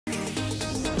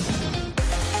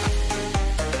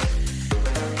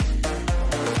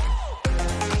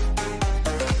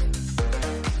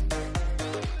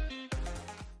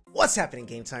What's happening,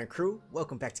 Game Time crew?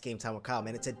 Welcome back to Game Time with Kyle,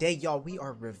 man. And today, y'all, we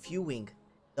are reviewing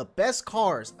the best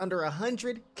cars under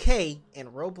 100K in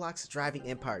Roblox Driving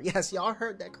Empire. Yes, y'all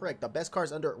heard that correct. The best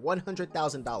cars under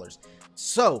 $100,000.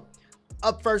 So,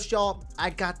 up first, y'all, I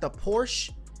got the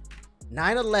Porsche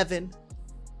 911,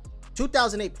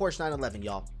 2008 Porsche 911,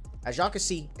 y'all. As y'all can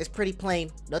see, it's pretty plain.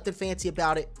 Nothing fancy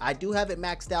about it. I do have it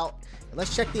maxed out. And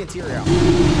let's check the interior out.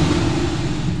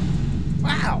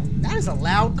 Wow, that is a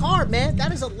loud car, man.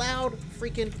 That is a loud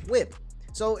freaking whip.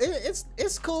 So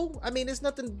it's cool. I mean, it's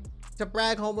nothing to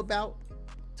brag home about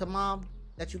to mom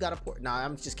that you got a Porsche. Nah,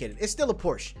 I'm just kidding. It's still a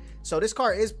Porsche. So this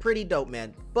car is pretty dope,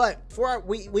 man. But before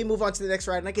we move on to the next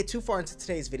ride and I get too far into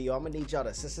today's video, I'm gonna need y'all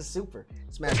to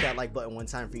smash that like button one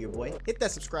time for your boy. Hit that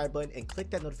subscribe button and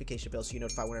click that notification bell so you're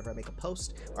notified whenever I make a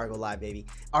post or I go live, baby.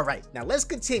 All right, now let's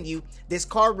continue this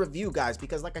car review, guys,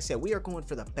 because like I said, we are going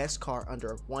for the best car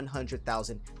under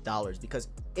 $100,000 because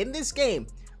in this game,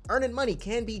 earning money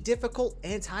can be difficult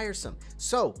and tiresome.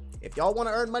 So if y'all want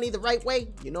to earn money the right way,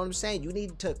 you know what I'm saying? You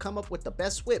need to come up with the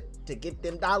best whip to get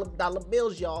them dollar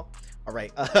bills, y'all. All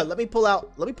right, let me pull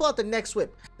out the next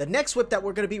whip. The next whip that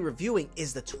we're going to be reviewing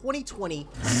is the 2020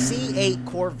 C8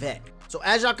 Corvette. So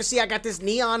as y'all can see, I got this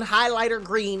neon highlighter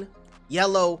green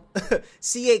yellow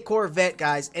C8 Corvette,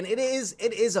 guys, and it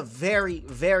is a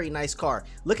very nice car.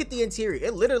 Look at the interior.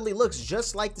 It literally looks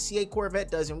just like the C8 Corvette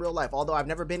does in real life, although I've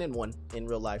never been in one in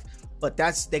real life. But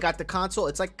they got the console.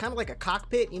 It's like kind of like a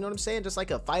cockpit, you know what I'm saying? Just like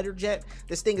a fighter jet.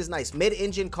 This thing is nice.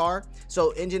 Mid-engine car.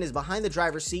 So engine is behind the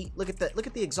driver's seat. Look at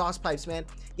the exhaust pipes, man.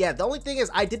 Yeah, the only thing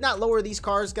is I did not lower these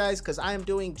cars, guys, because I am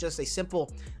doing just a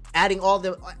simple adding all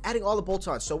the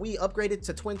bolt-ons. So we upgraded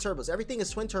to twin turbos. Everything is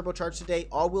twin turbocharged today,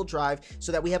 all-wheel drive,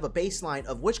 so that we have a baseline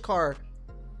of which car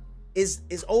is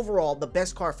overall the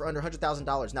best car for under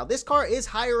 $100,000. Now this car is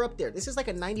higher up there. This is like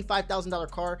a $95,000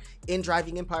 car in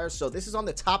Driving Empire, so this is on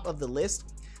the top of the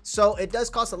list. So it does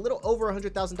cost a little over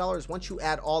 $100,000 once you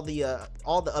add all the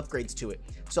upgrades to it.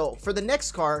 So for the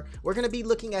next car, we're going to be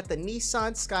looking at the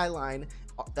Nissan Skyline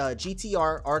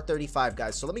GTR R35,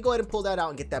 guys. So let me go ahead and pull that out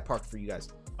and get that parked for you guys.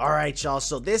 All right, y'all,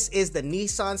 so this is the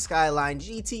Nissan Skyline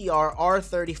GTR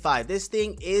R35. This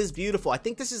thing is beautiful. I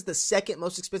think this is the second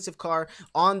most expensive car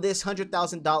on this under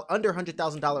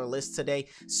 $100,000 list today.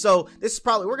 So this is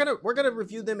probably, we're gonna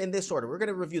review them in this order. We're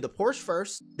gonna review the Porsche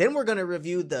first, then we're gonna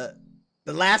review the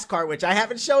last car, which I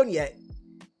haven't shown yet.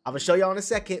 I'm gonna show y'all in a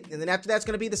second, and then after that's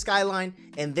gonna be the Skyline,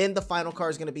 and then the final car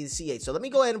is gonna be the C8. So let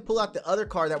me go ahead and pull out the other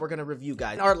car that we're gonna review,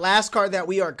 guys. Our last car that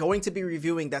we are going to be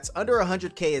reviewing that's under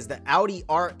 100K is the Audi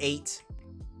R8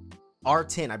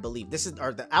 R10, I believe. This is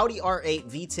the Audi R8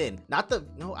 V10.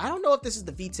 No, I don't know if this is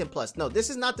the V10 Plus. No, this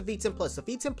is not the V10 Plus. The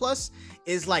V10 Plus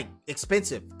is like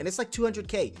expensive, and it's like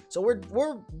 200K. So we're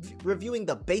reviewing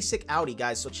the basic Audi,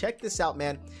 guys. So check this out,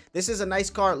 man. This is a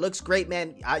nice car. It looks great,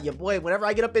 man. Your boy, whenever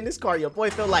I get up in this car, your boy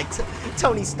feel like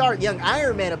Tony Stark, young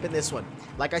Iron Man up in this one.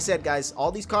 Like I said, guys,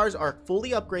 all these cars are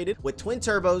fully upgraded with twin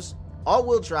turbos,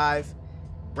 all-wheel drive,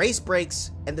 race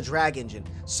brakes, and the drag engine.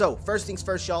 So first things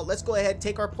first, y'all, let's go ahead,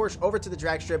 take our Porsche over to the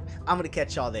drag strip. I'm gonna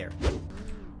catch y'all there.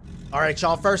 All right,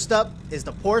 y'all, first up is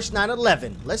the Porsche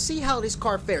 911. Let's see how this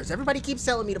car fares. Everybody keeps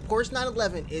telling me the Porsche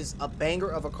 911 is a banger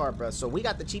of a car, bro. So we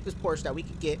got the cheapest Porsche that we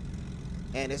could get,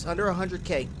 and it's under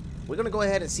 100K. We're gonna go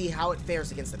ahead and see how it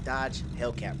fares against the Dodge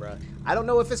Hellcat, bro. I don't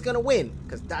know if it's gonna win,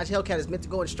 because Dodge Hellcat is meant to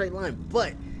go in a straight line,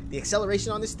 but the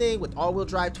acceleration on this thing with all-wheel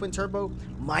drive twin turbo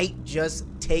might just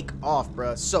take off,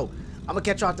 bruh. So I'm gonna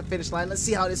catch you off the finish line. Let's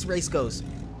see how this race goes.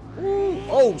 Ooh,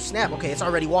 oh snap! Okay, it's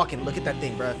already walking. Look at that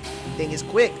thing, bruh. Thing is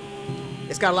quick.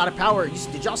 It's got a lot of power.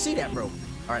 Did y'all see that, bro? All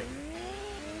right.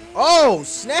 Oh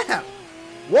snap!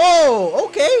 Whoa.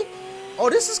 Okay. Oh,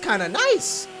 this is kind of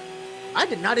nice. I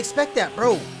did not expect that,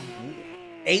 bro.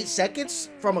 8 seconds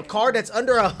from a car that's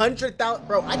under 100,000.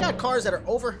 Bro, I got cars that are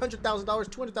over $100,000,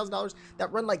 $200,000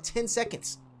 that run like 10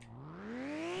 seconds.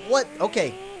 What?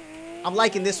 Okay, I'm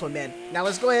liking this one, man. Now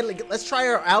let's go ahead, let's try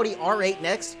our Audi R8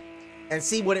 next and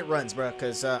see what it runs, bro,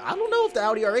 because I don't know if the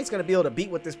Audi R8 is going to be able to beat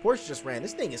what this Porsche just ran.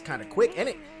 This thing is kind of quick, and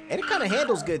it kind of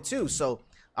handles good too. So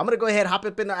I'm gonna go ahead, hop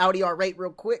up in the Audi R8 real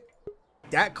quick.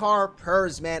 That car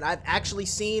purrs, man. I've actually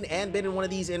seen and been in one of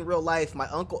these in real life. My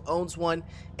uncle owns one,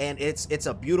 and it's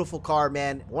a beautiful car,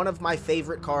 man. One of my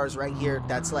favorite cars right here.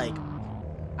 That's like,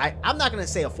 I'm not gonna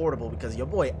say affordable because your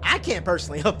boy, I can't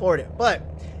personally afford it, but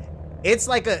it's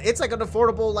like an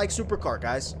affordable like supercar,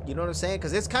 guys. You know what I'm saying?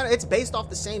 Because it's based off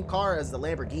the same car as the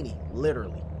Lamborghini,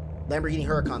 literally. Lamborghini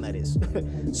Huracan, that is.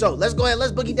 So let's go ahead,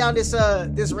 let's boogie down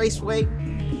this raceway,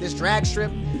 this drag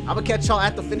strip. I'm gonna catch y'all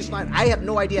at the finish line. I have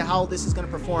no idea how this is gonna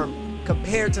perform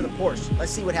compared to the Porsche.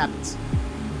 Let's see what happens.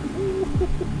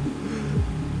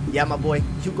 Yeah, my boy,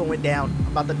 you going down.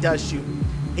 I'm about to dust you.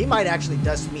 He might actually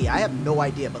dust me. I have no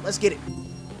idea, but let's get it.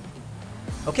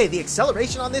 Okay, the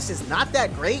acceleration on this is not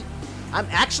that great. I'm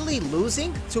actually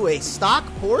losing to a stock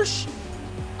Porsche.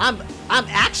 I'm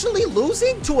actually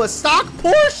losing to a stock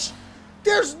Porsche?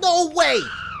 There's no way.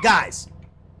 Guys,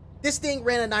 this thing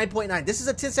ran a 9.9. This is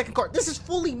a 10-second car. This is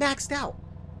fully maxed out.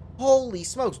 Holy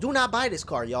smokes. Do not buy this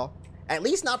car, y'all. At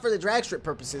least not for the drag strip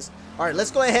purposes. All right,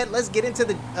 let's go ahead. Let's get into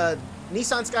the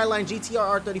Nissan Skyline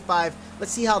GTR R35.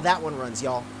 Let's see how that one runs,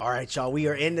 y'all. All right, y'all. We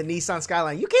are in the Nissan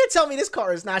Skyline. You can't tell me this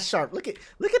car is not sharp. Look at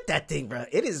that thing, bro.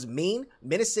 It is mean,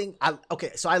 menacing.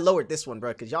 Okay, so I lowered this one,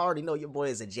 bro, because y'all already know your boy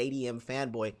is a JDM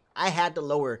fanboy. I had to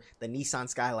lower the Nissan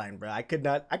Skyline, bro. I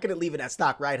couldn't leave it at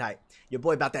stock ride height. Your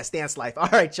boy about that stance life. All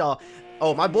right, y'all.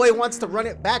 Oh, my boy wants to run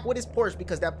it back with his Porsche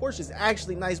because that Porsche is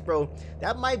actually nice, bro.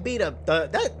 That might be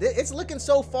it's looking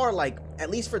so far like,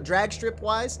 at least for drag strip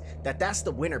wise, that's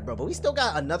the winner, bro. But we still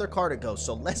got another car to go.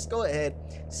 So let's go ahead,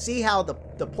 see how the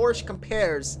Porsche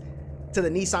compares to the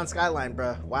Nissan Skyline,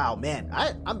 bro. Wow, man.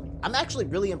 I'm actually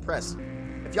really impressed.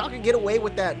 If y'all can get away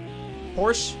with that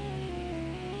Porsche,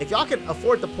 if y'all can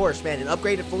afford the Porsche, man, and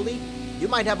upgrade it fully, you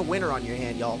might have a winner on your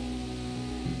hand, y'all.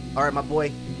 All right, my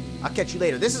boy. I'll catch you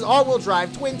later. This is all-wheel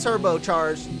drive, twin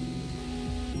turbocharged.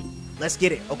 Let's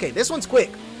get it. Okay, this one's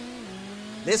quick.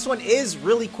 This one is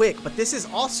really quick, but this is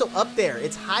also up there.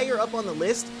 It's higher up on the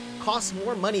list. Costs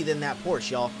more money than that Porsche,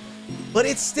 y'all. But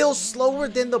it's still slower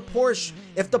than the Porsche.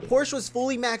 If the Porsche was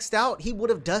fully maxed out, he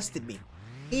would have dusted me.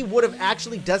 He would have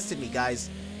actually dusted me, guys.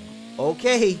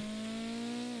 Okay.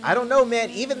 I don't know,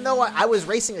 man. Even though I was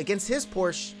racing against his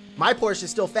Porsche, my Porsche is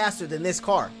still faster than this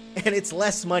car, and it's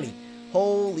less money.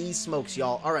 Holy smokes,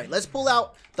 y'all. All right, let's pull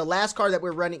out the last car that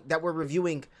we're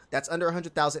reviewing that's under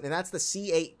 100,000, and that's the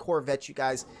C8 Corvette, you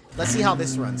guys. Let's see how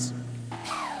this runs.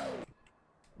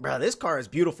 Bro, this car is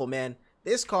beautiful, man.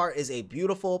 This car is a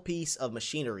beautiful piece of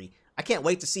machinery. I can't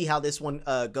wait to see how this one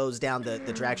goes down the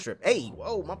drag strip. Hey,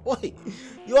 whoa, my boy.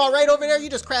 You all right over there? You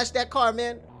just crashed that car,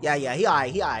 man. Yeah, he all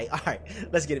right. All right,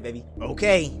 let's get it, baby.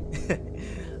 Okay.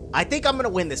 I think I'm going to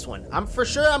win this one. I'm for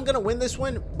sure I'm going to win this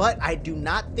one, but I do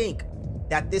not think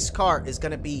that this car is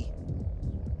going to be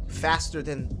faster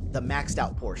than the maxed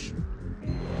out Porsche.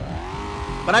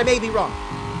 But I may be wrong.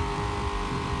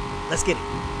 Let's get it.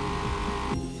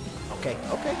 Okay.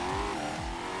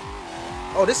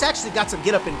 Oh, this actually got some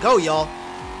get up and go, y'all.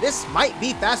 This might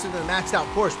be faster than the maxed out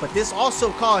Porsche, but this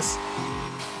also costs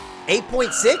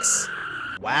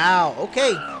 8.6. Wow,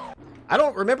 okay. I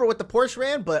don't remember what the Porsche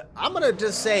ran, but I'm going to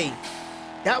just say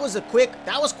that was quick.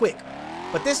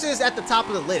 But this is at the top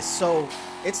of the list, so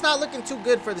it's not looking too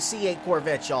good for the C8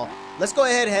 Corvette, y'all. Let's go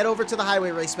ahead and head over to the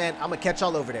highway race, man. I'm going to catch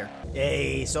y'all over there.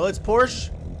 Hey, so it's Porsche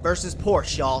versus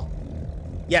Porsche, y'all.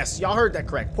 Yes, y'all heard that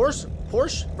correct. Porsche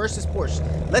versus Porsche.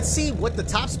 Let's see what the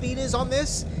top speed is on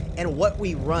this and what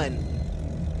we run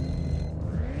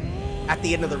at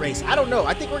the end of the race. I don't know.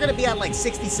 I think we're going to be at like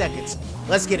 60 seconds.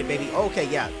 Let's get it, baby. Okay,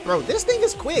 yeah. Bro, this thing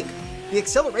is quick. The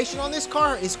acceleration on this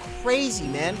car is crazy,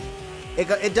 man.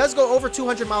 It does go over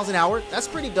 200 miles an hour. That's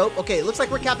pretty dope. Okay, it looks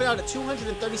like we're capping out at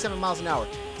 237 miles an hour.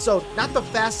 So, not the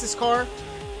fastest car,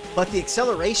 but the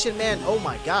acceleration, man, oh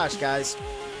my gosh, guys.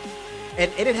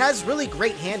 And it has really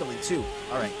great handling, too.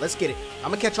 All right, let's get it. I'm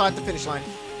going to catch y'all at the finish line.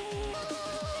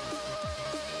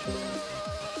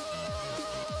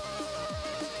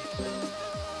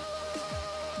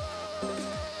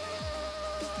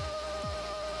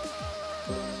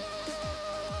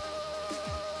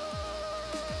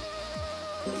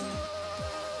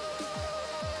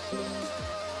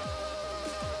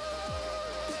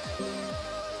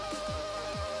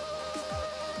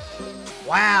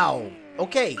 Wow.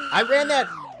 Okay, I ran that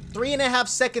 3.5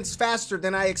 seconds faster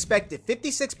than I expected.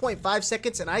 56.5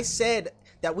 seconds, and I said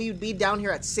that we would be down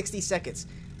here at 60 seconds.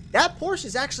 That Porsche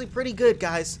is actually pretty good,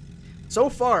 guys. So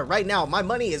far, right now, my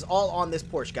money is all on this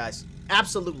Porsche, guys.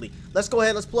 Absolutely. Let's go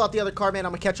ahead. Let's pull out the other car, man.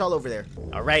 I'm going to catch y'all over there.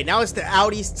 All right, now it's the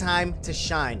Audi's time to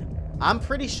shine. I'm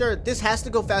pretty sure this has to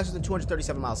go faster than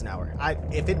 237 miles an hour.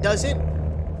 If it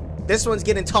doesn't, this one's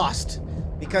getting tossed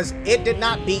because it did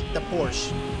not beat the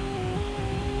Porsche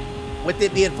with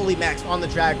it being fully maxed on the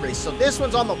drag race. So this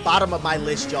one's on the bottom of my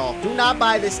list, y'all. Do not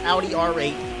buy this Audi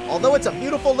R8. Although it's a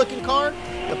beautiful looking car,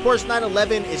 the Porsche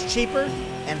 911 is cheaper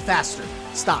and faster,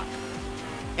 stock,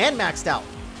 and maxed out.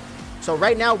 So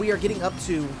right now we are getting up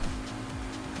to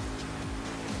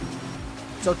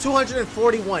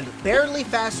 241, barely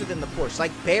faster than the Porsche,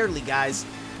 like barely, guys.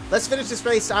 Let's finish this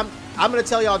race. I'm gonna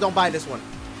tell y'all don't buy this one.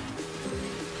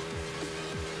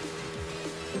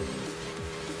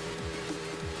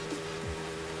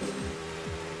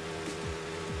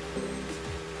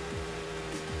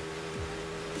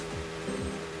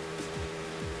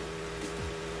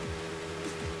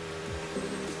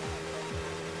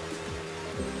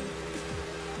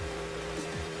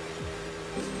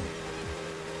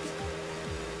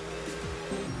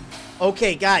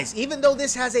 Okay, guys, even though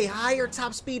this has a higher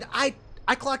top speed, I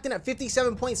clocked in at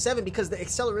 57.7 because the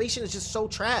acceleration is just so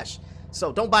trash.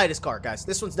 So don't buy this car, guys.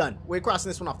 This one's done. We're crossing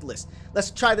this one off the list.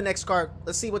 Let's try the next car.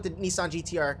 Let's see what the Nissan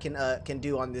GTR can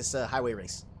do on this highway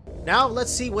race. Now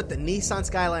let's see what the Nissan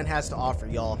Skyline has to offer,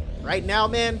 y'all. Right now,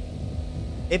 man,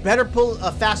 it better pull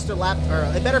a faster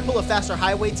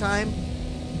highway time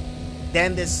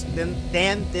than this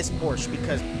Porsche,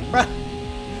 because bruh,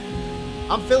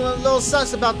 I'm feeling a little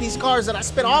sus about these cars that I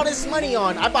spent all this money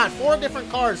on. I bought 4 different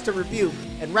cars to review,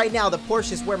 and right now the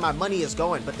Porsche is where my money is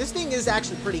going. But this thing is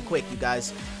actually pretty quick, you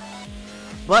guys.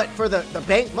 But for the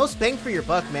most bang for your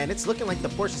buck, man, it's looking like the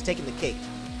Porsche is taking the cake.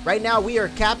 Right now we are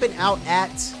capping out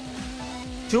at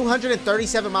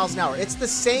 237 miles an hour. It's the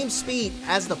same speed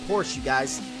as the Porsche, you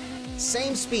guys.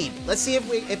 Same speed. Let's see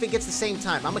if it gets the same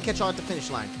time. I'm gonna catch y'all at the finish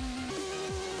line.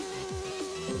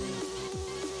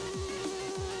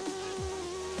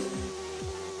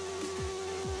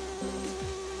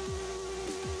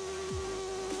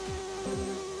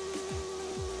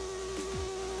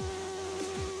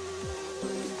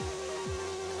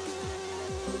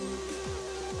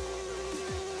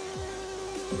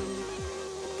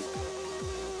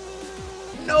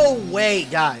 No way,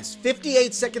 guys.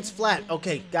 58 seconds flat.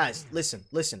 Okay, guys, listen.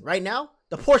 Right now,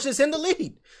 the Porsche is in the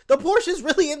lead. The Porsche is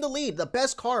really in the lead. The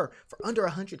best car for under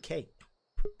 100K.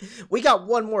 We got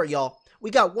one more, y'all.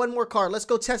 We got one more car. Let's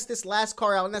go test this last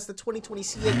car out, and that's the 2020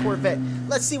 C8 Corvette.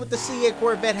 Let's see what the C8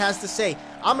 Corvette has to say.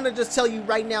 I'm going to just tell you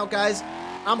right now, guys,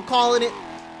 I'm calling it.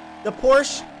 The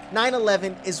Porsche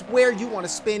 911 is where you want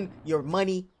to spend your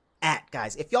money at,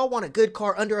 guys. If y'all want a good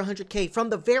car under 100K from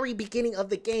the very beginning of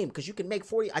the game, because you can make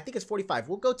 40, I think it's 45.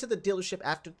 We'll go to the dealership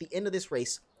after the end of this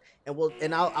race,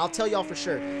 and I'll tell y'all for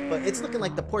sure. But it's looking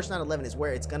like the Porsche 911 is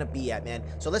where it's gonna be at, man.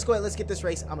 So let's go ahead, let's get this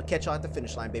race. I'm gonna catch y'all at the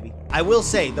finish line, baby. I will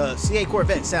say the C8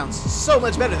 Corvette sounds so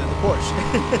much better than the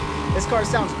Porsche. This car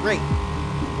sounds great.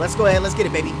 Let's go ahead, let's get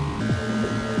it, baby.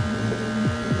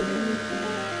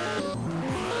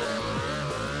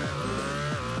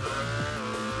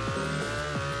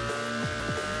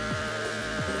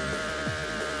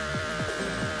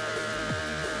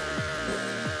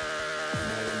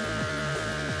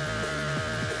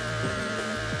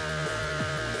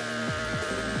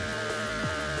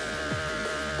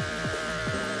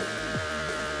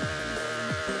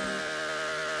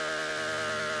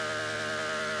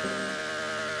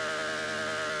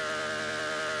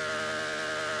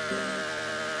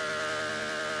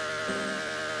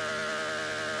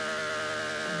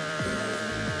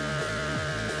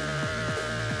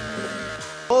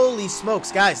 Holy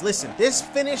smokes, guys, listen. This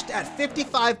finished at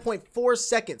 55.4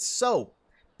 seconds. So,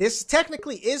 this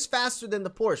technically is faster than the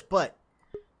Porsche, but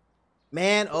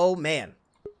man, oh man.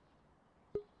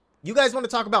 You guys want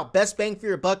to talk about best bang for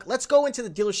your buck? Let's go into the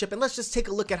dealership and let's just take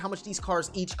a look at how much these cars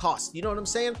each cost. You know what I'm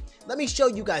saying? Let me show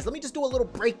you guys. Let me just do a little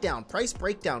breakdown, price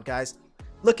breakdown, guys.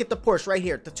 Look at the Porsche right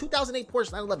here. The 2008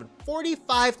 Porsche 911,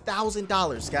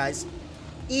 $45,000, guys.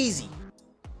 Easy.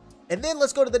 And then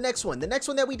let's go to the next one. The next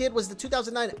one that we did was the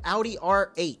 2009 Audi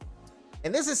R8.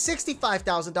 And this is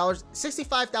 $65,000,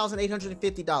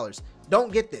 $65,850.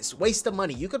 Don't get this. Waste of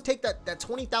money. You could take that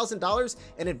 $20,000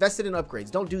 and invest it in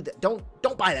upgrades. Don't do that. Don't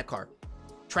buy that car.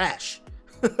 Trash.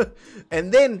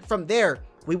 And then from there,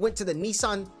 we went to the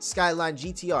Nissan Skyline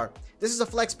GTR. This is a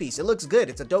flex piece. It looks good.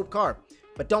 It's a dope car.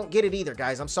 But don't get it either,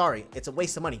 guys. I'm sorry. It's a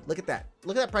waste of money. Look at that.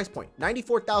 Look at that price point.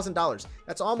 $94,000.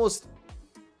 That's almost...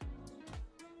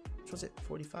 was it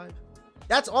 45?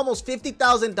 That's almost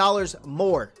 $50,000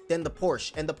 more than the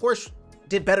Porsche, and the Porsche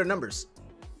did better numbers.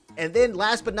 And then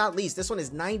last but not least, this one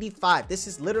is 95. This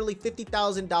is literally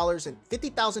 $50,000 and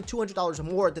 $50,200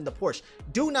 more than the Porsche.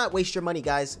 Do not waste your money,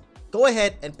 guys. Go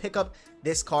ahead and pick up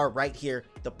this car right here,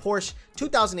 the Porsche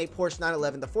 2008 Porsche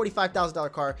 911, the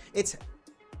 $45,000 car. It's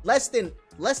less than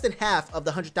half of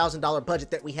the $100,000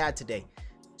 budget that we had today.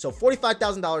 So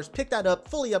 $45,000, pick that up,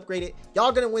 fully upgraded.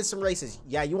 Y'all gonna win some races.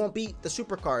 Yeah, you won't beat the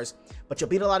supercars, but you'll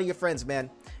beat a lot of your friends,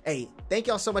 man. Hey, thank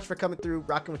y'all so much for coming through,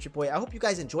 rocking with your boy. I hope you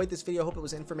guys enjoyed this video. I hope it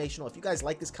was informational. If you guys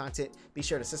like this content, be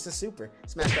sure to smash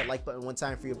that like button one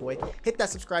time for your boy. Hit that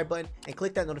subscribe button and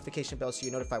click that notification bell so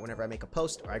you're notified whenever I make a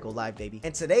post or I go live, baby.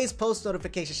 And today's post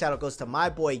notification shout out goes to my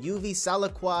boy UV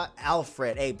Salaqua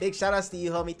Alfred. Hey, big shout outs to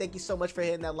you, homie. Thank you so much for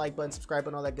hitting that like button, subscribe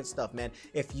button, all that good stuff, man.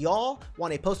 If y'all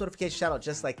want a post notification shout out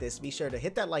just like this, be sure to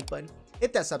hit that like button,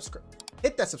 hit that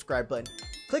subscribe button,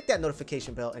 click that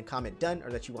notification bell, and comment done or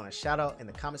that you want a shout out in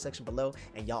the comment section below.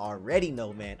 And y'all already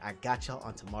know, man, I got y'all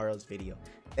on tomorrow's video.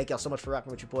 Thank y'all so much for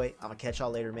rocking with your boy. I'm gonna catch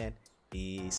y'all later, man. Peace.